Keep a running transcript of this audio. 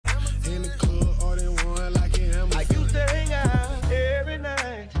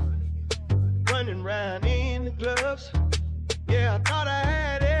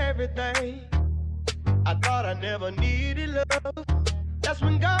everything. I thought I never needed love. That's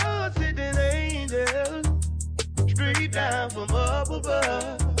when God sent an angel straight down from up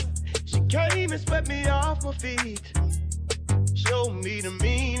above. She came and swept me off my feet, showed me the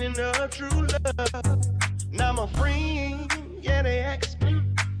meaning of true love. Now my friends, yeah, they ask me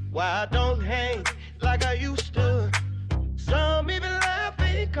why I don't hang like I used to. Some even laugh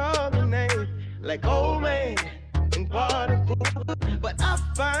and call me name like old man and party fool. But I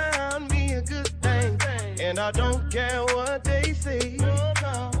found me a good thing, and I don't care what they say.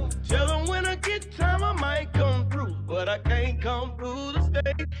 Tell them when I get time I might come through, but I can't come through the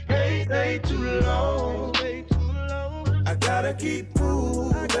state. Can't stay too long. I gotta keep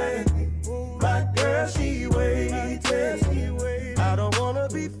moving. My girl, she waiting. I don't wanna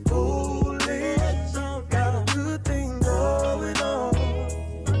be foolish. Got a good thing going on,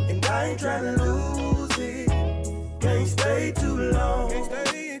 and I ain't trying to lose it. Can't stay too long.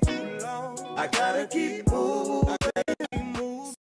 I gotta keep moving.